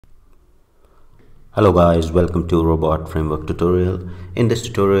Hello guys, welcome to Robot Framework tutorial. In this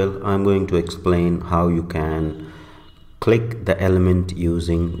tutorial, I'm going to explain how you can click the element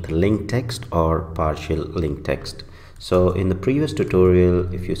using the LinkText or partial LinkText. So in the previous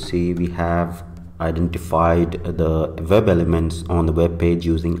tutorial, if you see, we have identified the web elements on the web page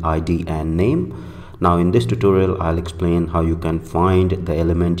using ID and name. Now in this tutorial, I'll explain how you can find the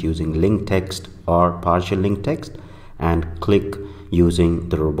element using LinkText or partial LinkText and click using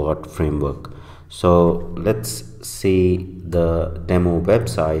the robot framework. So let's see the demo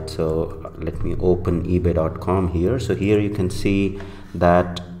website. So let me open ebay.com here. So here you can see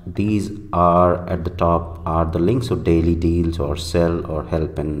that these are at the top are the links of daily deals or sell or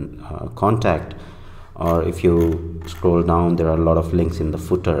help and contact. Or if you scroll down, there are a lot of links in the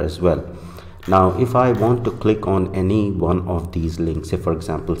footer as well. Now if I want to click on any one of these links, say for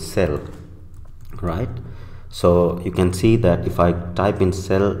example sell, right? So you can see that if I type in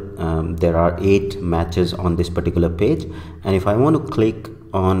sell, there are 8 matches on this particular page, and if I want to click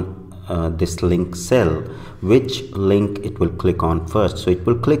on this link sell, which link it will click on first? So it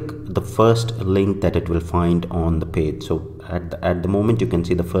will click the first link that it will find on the page. So at the moment you can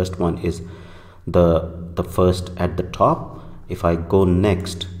see the first one is the first at the top. If I go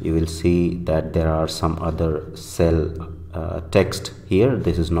next, you will see that there are some other sell text here.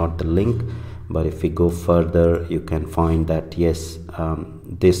 This is not the link. But if we go further, you can find that yes,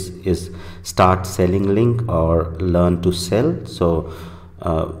 this is start selling link or learn to sell. So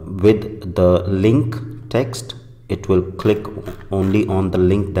with the link text, it will click only on the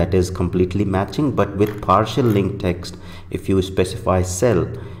link that is completely matching. But with partial link text, if you specify sell,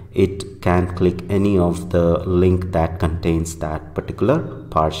 it can click any of the link that contains that particular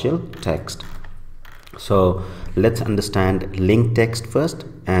partial text. So let's understand link text first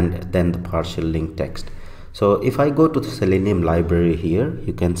and then the partial link text. So if I go to the Selenium library here,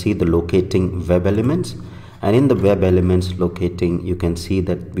 you can see the locating web elements, and in the web elements locating, you can see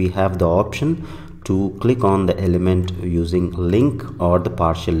that we have the option to click on the element using link or the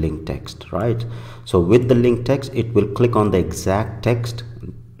partial link text, right? So with the link text, it will click on the exact text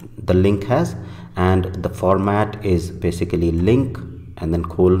the link has, and the format is basically link and then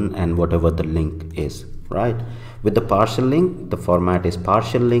colon and whatever the link is, right? With the partial link, the format is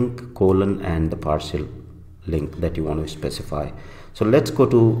partial link colon and the partial link that you want to specify. So let's go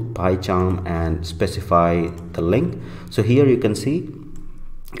to PyCharm and specify the link. So here you can see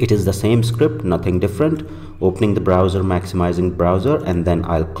it is the same script, nothing different. Opening the browser, maximizing browser, and then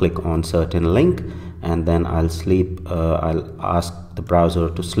I'll click on certain link, and then I'll ask the browser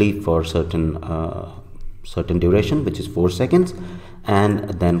to sleep for certain duration, which is 4 seconds, and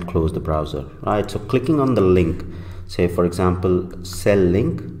then close the browser, right? So clicking on the link, say for example sell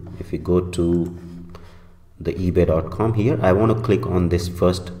link, if we go to the ebay.com here, I want to click on this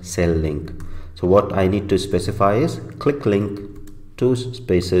first sell link. So what I need to specify is click link, 2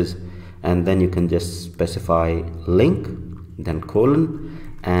 spaces, and then you can just specify link, then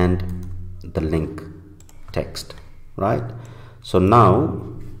colon, and the link text, right? So now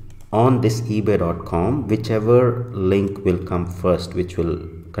on this ebay.com, whichever link will come first, which will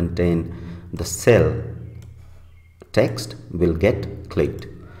contain the sell text, will get clicked.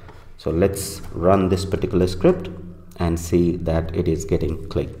 So let's run this particular script and see that it is getting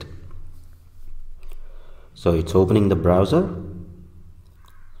clicked. So it's opening the browser.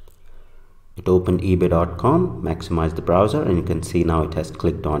 It opened ebay.com, maximize the browser, and you can see now it has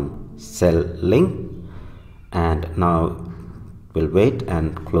clicked on sell link, and now we'll wait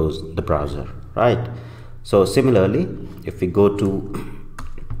and close the browser, right? So similarly, if we go to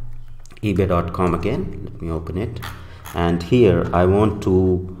ebay.com again, let me open it, and here I want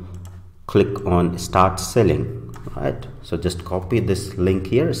to click on start selling, right? So just copy this link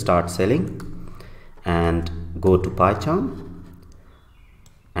here, start selling, and go to PyCharm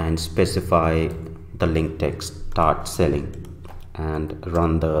and specify the link text start selling, and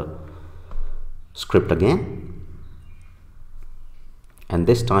run the script again. And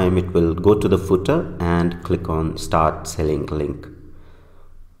this time it will go to the footer and click on start selling link.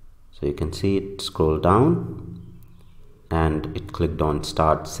 So you can see it scroll down and it clicked on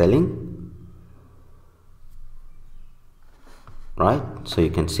start selling, right? So you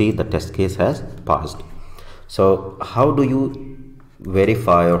can see the test case has passed. So how do you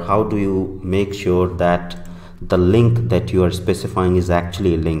verify, or how do you make sure that the link that you are specifying is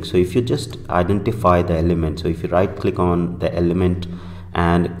actually a link? So if you just identify the element, so if you right click on the element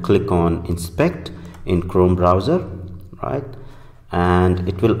and click on inspect in Chrome browser, right, and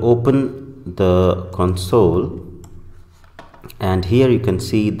it will open the console, and here you can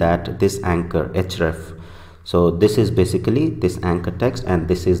see that this anchor href, so this is basically this anchor text and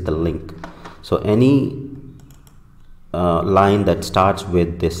this is the link. So any line that starts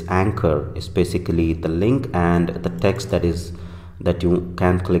with this anchor is basically the link, and the text that you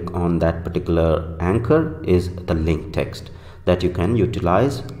can click on that particular anchor is the link text that you can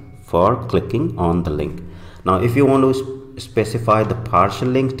utilize for clicking on the link. Now if you want to specify the partial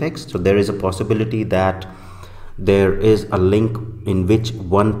link text, so there is a possibility that there is a link in which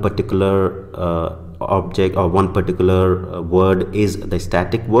one particular object or one particular word is the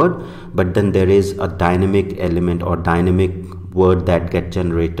static word, but then there is a dynamic element or dynamic word that get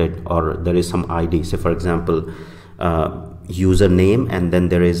generated, or there is some ID. Say for example, username, and then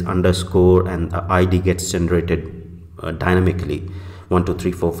there is underscore, and the ID gets generated dynamically, 1 2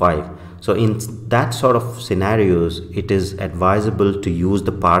 3 4 5. So in that sort of scenarios, it is advisable to use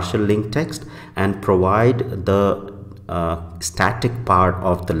the partial link text and provide the static part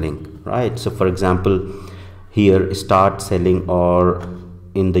of the link, right? So for example, here start selling, or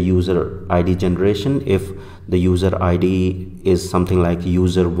in the user ID generation, if the user ID is something like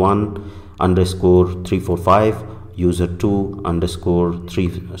user1 underscore 345, user2 underscore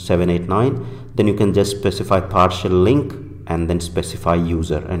 3789, then you can just specify partial link and then specify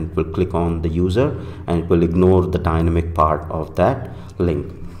user, and it will click on the user and it will ignore the dynamic part of that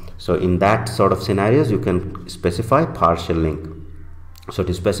link. So in that sort of scenarios, you can specify partial link. So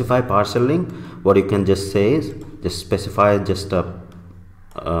to specify partial link, what you can just say is just specify just a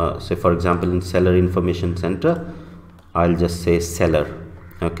say for example in seller information center, I'll just say seller.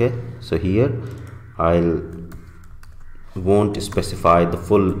 Okay, so here I'll won't specify the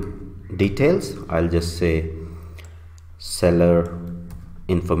full details, I'll just say seller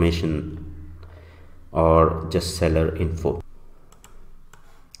information or just seller info.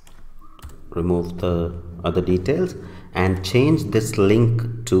 Remove the other details and change this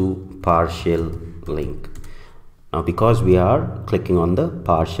link to partial link. Now because we are clicking on the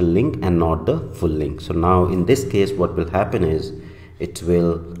partial link and not the full link, so now in this case what will happen is it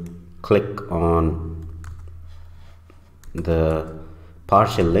will click on the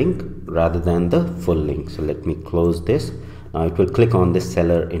partial link rather than the full link. So let me close this. Now it will click on this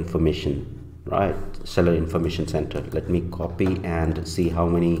seller information, right? Seller information center. Let me copy and see how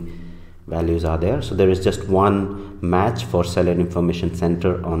many values are there. So there is just one match for seller information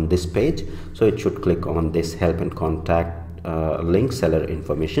center on this page, so it should click on this help and contact link seller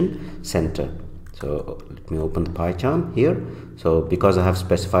information center. So let me open the PyCharm here. So because I have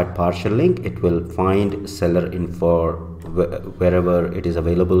specified partial link, it will find seller info wherever it is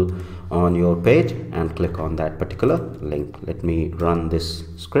available on your page and click on that particular link. Let me run this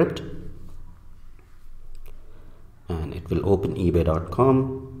script and it will open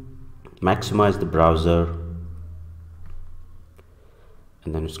ebay.com. Maximize the browser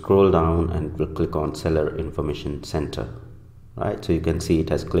and then scroll down and we'll click on seller information center, right? So you can see it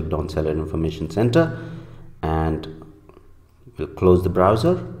has clicked on seller information center, and we'll close the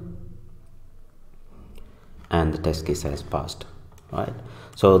browser and the test case has passed, right?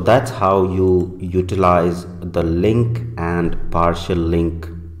 So that's how you utilize the link and partial link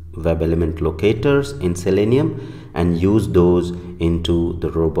web element locators in Selenium and use those into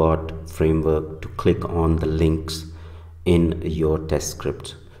the robot framework to click on the links in your test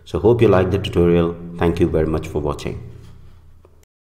scripts. So hope you like the tutorial. Thank you very much for watching.